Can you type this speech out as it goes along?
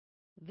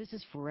This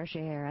is Fresh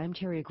Air. I'm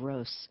Terry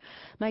Gross.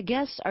 My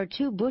guests are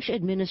two Bush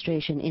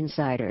administration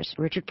insiders,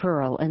 Richard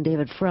Perle and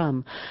David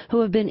Frum,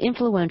 who have been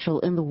influential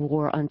in the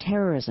war on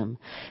terrorism.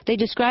 They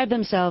describe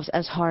themselves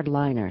as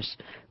hardliners.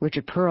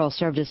 Richard Perle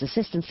served as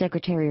Assistant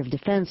Secretary of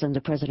Defense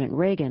under President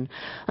Reagan.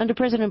 Under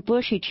President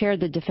Bush, he chaired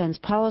the Defense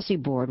Policy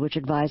Board, which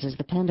advises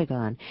the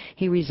Pentagon.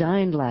 He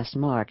resigned last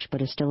March,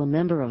 but is still a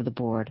member of the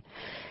board.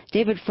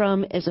 David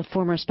Frum is a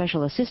former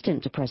special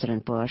assistant to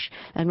President Bush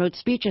and wrote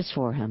speeches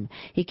for him.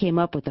 He came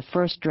up with the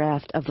first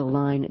draft of the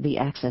line, The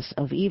Axis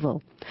of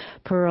Evil.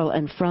 Perle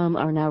and Frum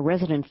are now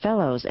resident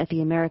fellows at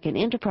the American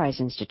Enterprise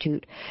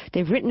Institute.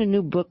 They've written a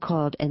new book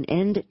called An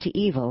End to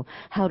Evil,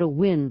 How to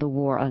Win the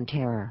War on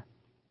Terror.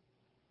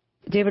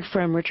 David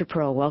Frum, Richard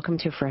Perle, welcome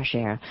to Fresh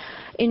Air.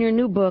 In your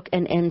new book,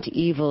 An End to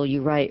Evil,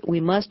 you write, we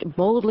must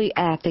boldly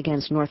act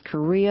against North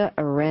Korea,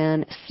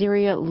 Iran,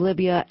 Syria,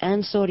 Libya,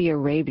 and Saudi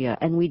Arabia,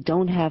 and we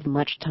don't have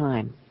much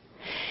time.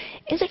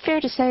 Is it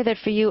fair to say that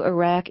for you,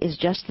 Iraq is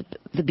just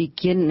the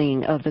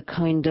beginning of the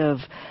kind of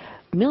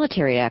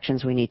military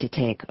actions we need to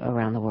take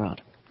around the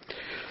world?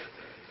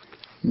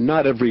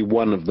 Not every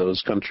one of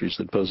those countries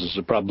that poses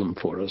a problem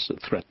for us, a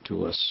threat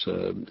to us,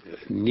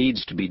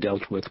 needs to be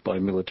dealt with by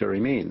military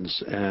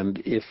means. And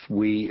if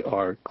we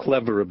are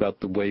clever about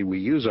the way we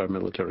use our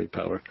military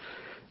power,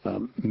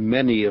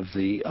 many of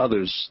the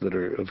others that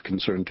are of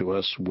concern to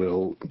us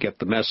will get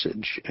the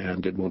message,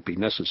 and it won't be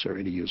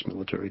necessary to use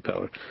military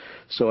power.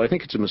 So I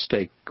think it's a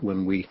mistake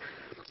when we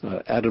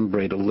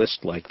adumbrate a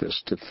list like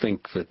this to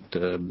think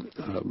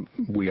that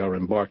we are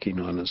embarking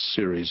on a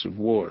series of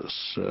wars.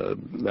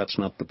 That's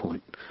not the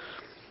point.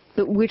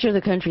 But which are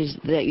the countries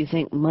that you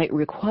think might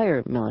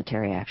require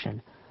military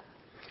action?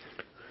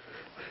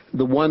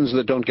 The ones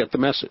that don't get the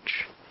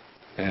message.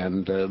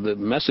 And the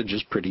message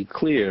is pretty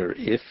clear.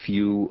 If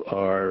you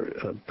are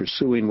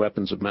pursuing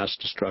weapons of mass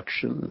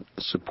destruction,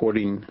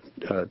 supporting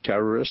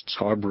terrorists,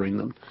 harboring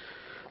them,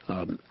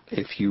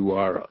 if you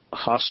are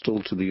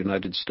hostile to the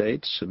United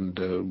States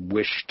and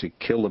wish to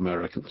kill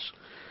Americans,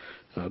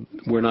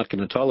 we're not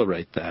going to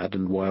tolerate that.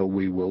 And while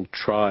we will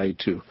try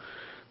to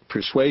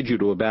persuade you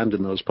to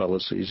abandon those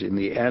policies, in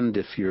the end,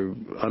 if you're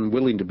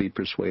unwilling to be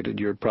persuaded,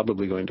 you're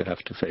probably going to have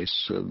to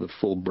face the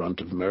full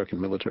brunt of American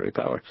military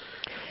power.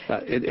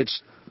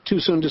 It's too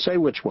soon to say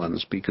which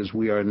ones, because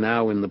we are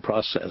now in the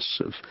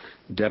process of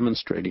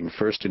demonstrating,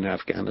 first in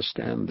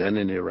Afghanistan, then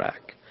in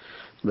Iraq,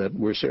 that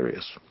we're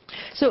serious.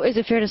 So is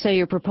it fair to say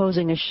you're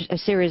proposing a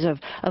series of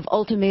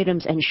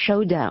ultimatums and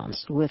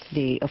showdowns with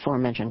the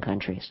aforementioned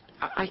countries?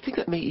 I think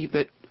that may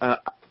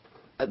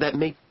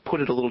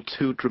put it a little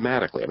too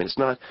dramatically. I mean, it's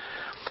not...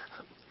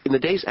 In the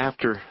days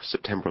after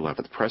September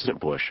 11th, President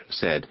Bush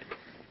said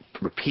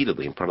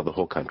repeatedly in front of the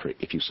whole country,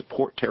 if you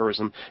support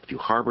terrorism, if you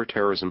harbor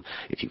terrorism,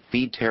 if you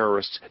feed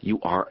terrorists, you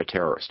are a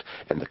terrorist.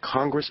 And the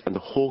Congress and the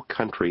whole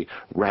country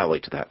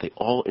rallied to that. They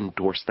all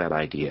endorsed that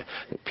idea,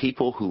 that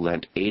people who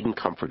lent aid and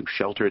comfort, who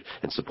sheltered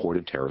and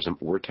supported terrorism,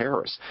 were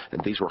terrorists.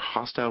 And these were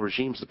hostile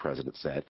regimes, the president said.